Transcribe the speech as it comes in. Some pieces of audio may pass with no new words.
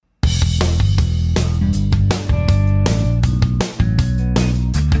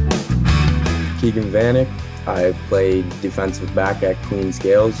Keegan Vanek. I play defensive back at Queens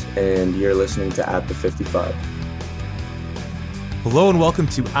Gales, and you're listening to At the 55. Hello and welcome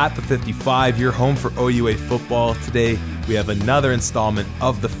to At the 55, your home for OUA football. Today we have another installment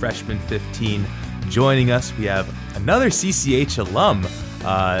of the Freshman 15. Joining us, we have another CCH alum.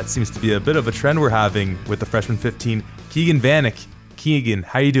 It seems to be a bit of a trend we're having with the Freshman 15, Keegan Vanek. Keegan,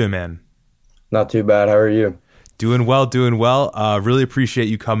 how you doing, man? Not too bad. How are you? Doing well. Really appreciate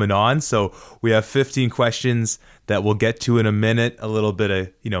you coming on. So we have 15 questions that we'll get to in a minute. A little bit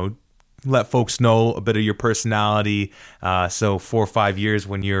of, let folks know a bit of your personality. So 4 or 5 years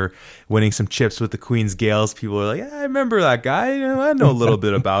when you're winning some chips with the Queens Gales, people are like, I remember that guy. I know a little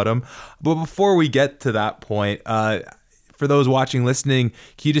bit about him. But before we get to that point, for those watching, listening,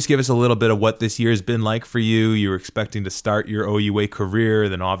 can you just give us a little bit of what this year has been like for you? You were expecting to start your OUA career,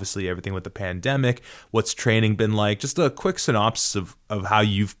 then obviously everything with the pandemic. What's training been like? Just a quick synopsis of how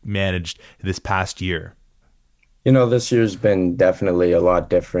you've managed this past year. This year's been definitely a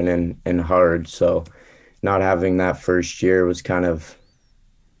lot different and hard. So not having that first year was kind of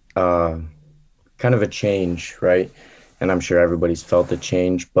a change, right? And I'm sure everybody's felt a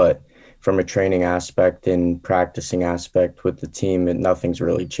change, but from a training aspect and practicing aspect with the team, nothing's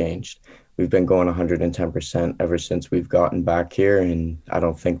really changed. We've been going 110% ever since we've gotten back here, and I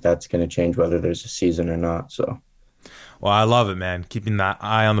don't think that's going to change whether there's a season or not. So, well, I love it, man. Keeping that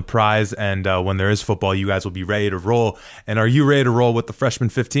eye on the prize, and when there is football, you guys will be ready to roll. And are you ready to roll with the Freshman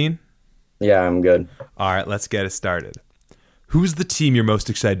 15? Yeah, I'm good. All right, let's get it started. Who's the team you're most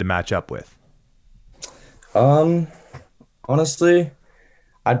excited to match up with? Honestly,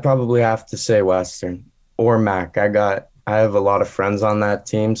 I'd probably have to say Western or Mac. I have a lot of friends on that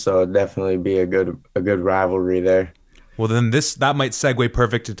team, so it'd definitely be a good rivalry there. Well, then that might segue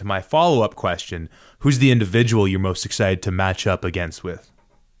perfect into my follow-up question. Who's the individual you're most excited to match up against with?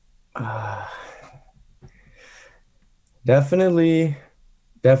 Definitely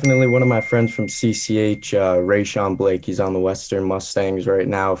one of my friends from CCH, Rayshawn Blake. He's on the Western Mustangs right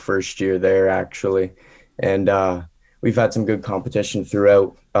now, first year there actually. And we've had some good competition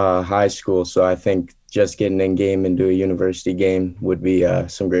throughout high school, so I think just getting in game into a university game would be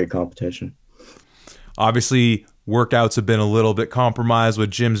some great competition. Obviously, workouts have been a little bit compromised with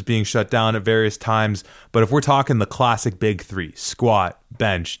gyms being shut down at various times, but if we're talking the classic big three, squat,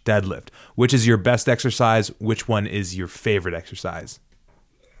 bench, deadlift, which is your best exercise? Which one is your favorite exercise?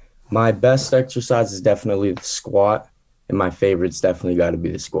 My best exercise is definitely the squat, and my favorite's definitely got to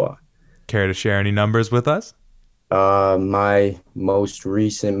be the squat. Care to share any numbers with us? My most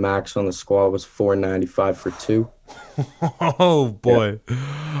recent max on the squat was 495 for 2. Oh boy.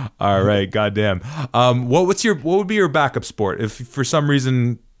 Yeah. All right, goddamn. What would be your backup sport if for some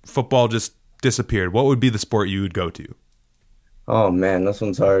reason football just disappeared? What would be the sport you would go to? Oh man, this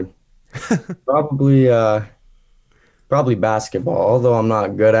one's hard. Probably basketball. Although I'm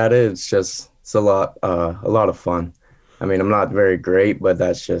not good at it, it's a lot of fun. I mean, I'm not very great, but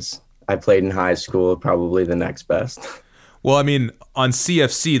I played in high school, probably the next best. Well, I mean, on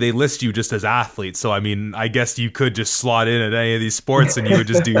CFC, they list you just as athletes. So, I mean, I guess you could just slot in at any of these sports and you would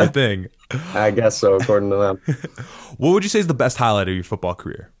just do your thing. I guess so, according to them. What would you say is the best highlight of your football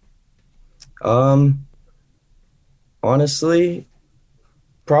career? Honestly,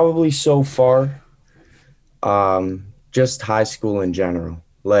 probably so far, just high school in general.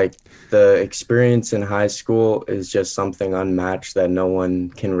 Like, the experience in high school is just something unmatched that no one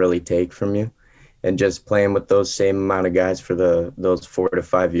can really take from you. And just playing with those same amount of guys for those 4 to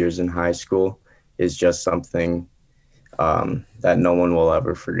 5 years in high school is just something that no one will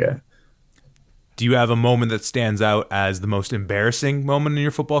ever forget. Do you have a moment that stands out as the most embarrassing moment in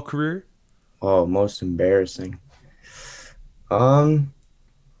your football career? Oh, most embarrassing.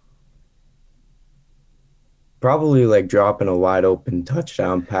 Probably like dropping a wide open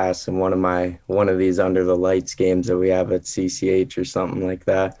touchdown pass in one of these under the lights games that we have at CCH or something like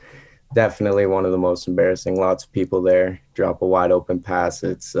that. Definitely one of the most embarrassing. Lots of people there, drop a wide open pass.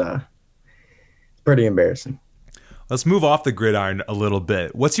 It's pretty embarrassing. Let's move off the gridiron a little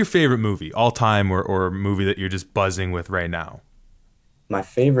bit. What's your favorite movie, all time, or a movie that you're just buzzing with right now? My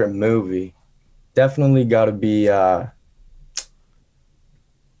favorite movie definitely got to be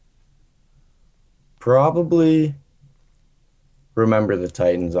probably Remember the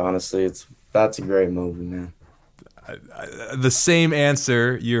Titans. Honestly, that's a great movie, man. The same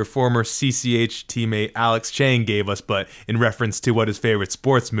answer your former CCH teammate Alex Chang gave us, but in reference to what his favorite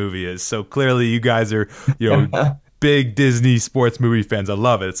sports movie is. So clearly you guys are, big Disney sports movie fans. I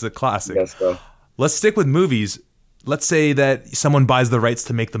love it. It's a classic. Yes, so. Let's stick with movies. Let's say that someone buys the rights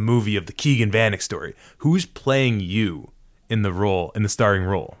to make the movie of the Keegan Vanek story. Who's playing you in the starring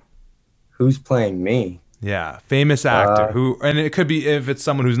role? Who's playing me? Yeah, famous actor Uh, who, and it could be if it's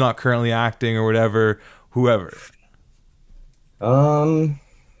someone who's not currently acting or whatever, whoever. um,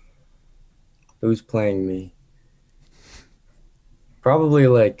 who's playing me? Probably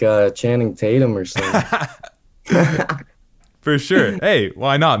like Channing Tatum or something. For sure. Hey,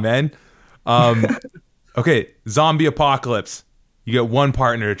 why not, man? Um, okay, zombie apocalypse. You get one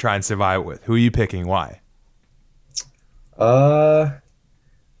partner to try and survive with. Who are you picking? Why? Uh,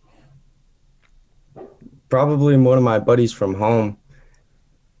 Probably one of my buddies from home,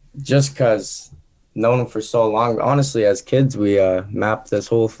 just cause known him for so long. Honestly, as kids, we mapped this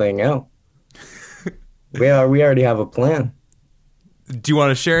whole thing out. We already have a plan. Do you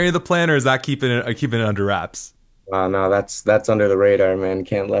want to share any of the plan, or is that keeping it under wraps? No, that's under the radar, man.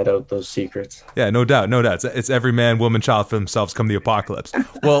 Can't let out those secrets. Yeah, no doubt, no doubt. It's every man, woman, child for themselves come the apocalypse.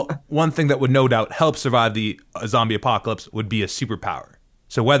 Well, one thing that would no doubt help survive the zombie apocalypse would be a superpower.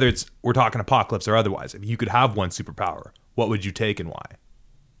 So whether it's we're talking apocalypse or otherwise, if you could have one superpower, what would you take and why?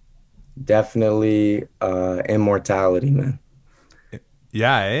 Definitely immortality, man.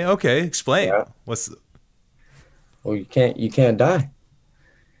 Yeah, okay, explain. Yeah. What's Well, you can't die.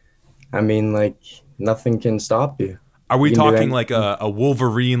 I mean, like nothing can stop you. Are we You can do talking like anything. a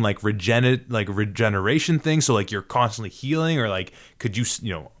Wolverine like regeneration thing? So like you're constantly healing, or like could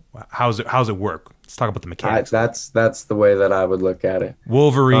how's it work? Let's talk about the mechanics. That's the way that I would look at it.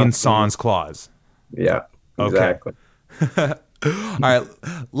 Wolverine Constantly. sans claws. Yeah, Okay. exactly. All right.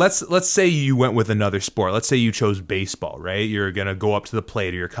 Let's say you went with another sport. Let's say you chose baseball, right? You're gonna go up to the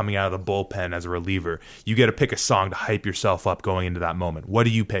plate, or you're coming out of the bullpen as a reliever. You get to pick a song to hype yourself up going into that moment. What are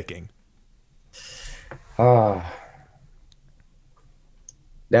you picking? Ah,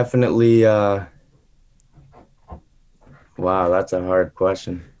 definitely. Wow, that's a hard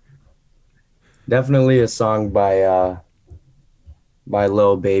question. Definitely a song by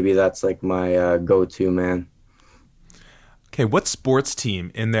Lil Baby. That's like my go-to, man. Okay, what sports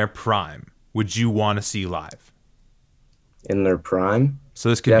team in their prime would you want to see live? In their prime. So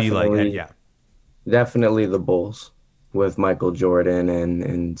this could be like, Definitely, yeah. definitely the Bulls with Michael Jordan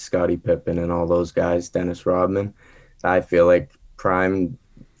and Scottie Pippen and all those guys, Dennis Rodman. I feel like prime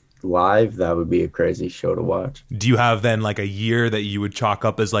live, that would be a crazy show to watch. Do you have then like a year that you would chalk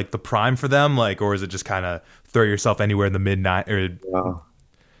up as like the prime for them, like, or is it just kind of throw yourself anywhere in the midnight? Or Wow.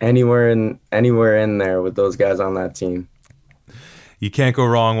 Anywhere in there with those guys on that team. you can't go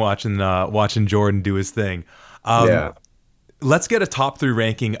wrong watching Jordan do his thing. Yeah. Let's get a top three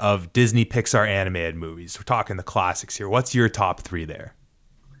ranking of Disney Pixar animated movies. We're talking the classics here. What's your top three there?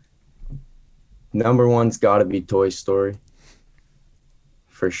 Number one's got to be Toy Story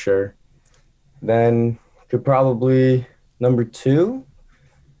for sure. Then could probably number two,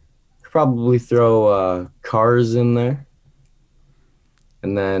 could probably throw Cars in there.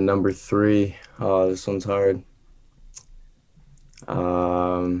 And then number three, oh, this one's hard.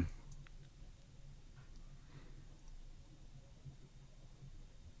 Um,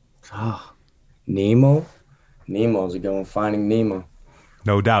 oh, Nemo. Nemo's a good one. Finding Nemo.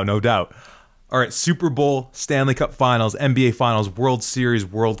 No doubt, no doubt. All right, Super Bowl, Stanley Cup Finals, NBA Finals, World Series,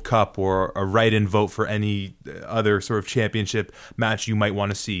 World Cup, or a write-in vote for any other sort of championship match you might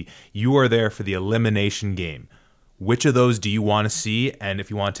want to see. You are there for the elimination game. Which of those do you want to see? And if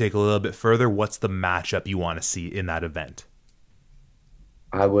you want to take a little bit further, what's the matchup you want to see in that event?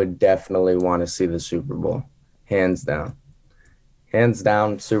 I would definitely want to see the Super Bowl, hands down. Hands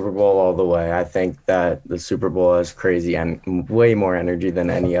down, Super Bowl all the way. I think that the Super Bowl has crazy and way more energy than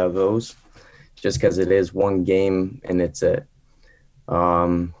any of those, just because it is one game and it's it.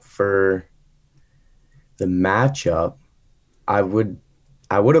 For the matchup, I would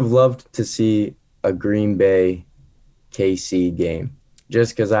have loved to see a Green Bay KC game,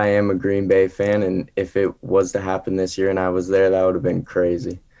 just because I am a Green Bay fan, and if it was to happen this year and I was there, that would have been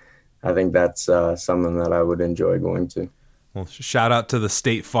crazy. I think that's something that I would enjoy going to. Well, shout out to the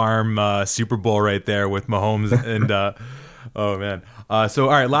State Farm Super Bowl right there with Mahomes and oh man. So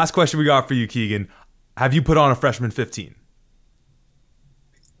all right, last question we got for you, Keegan. Have you put on a freshman 15?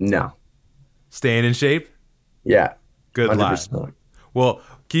 No. Staying in shape? Yeah. Good lad. 100%. Well,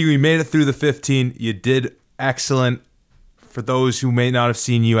 Keegan, you made it through the 15. You did excellent. For those who may not have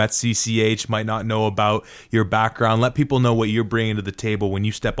seen you at CCH, might not know about your background, let people know what you're bringing to the table when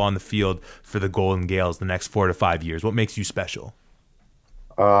you step on the field for the Golden Gales the next 4 to 5 years. What makes you special?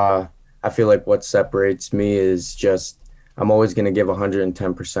 I feel like what separates me is just I'm always going to give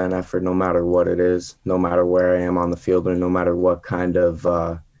 110% effort no matter what it is, no matter where I am on the field or no matter what kind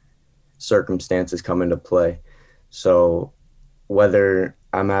of circumstances come into play. So whether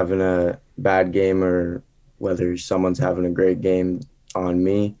I'm having a bad game or whether someone's having a great game on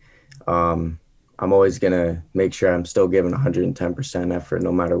me, I'm always going to make sure I'm still giving 110% effort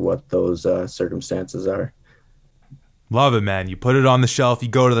no matter what those circumstances are. Love it, man. You put it on the shelf, you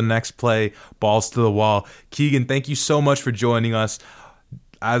go to the next play, balls to the wall. Keegan, thank you so much for joining us.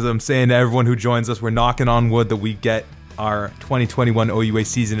 As I'm saying to everyone who joins us, we're knocking on wood that we get our 2021 OUA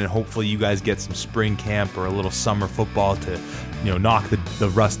season, and hopefully you guys get some spring camp or a little summer football to, knock the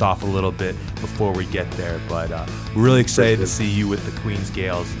rust off a little bit before we get there. But we're really excited to see you with the Queens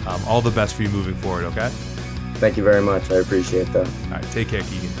Gales. All the best for you moving forward, okay? Thank you very much. I appreciate that. All right, take care,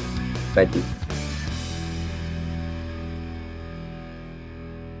 Keegan. Thank you.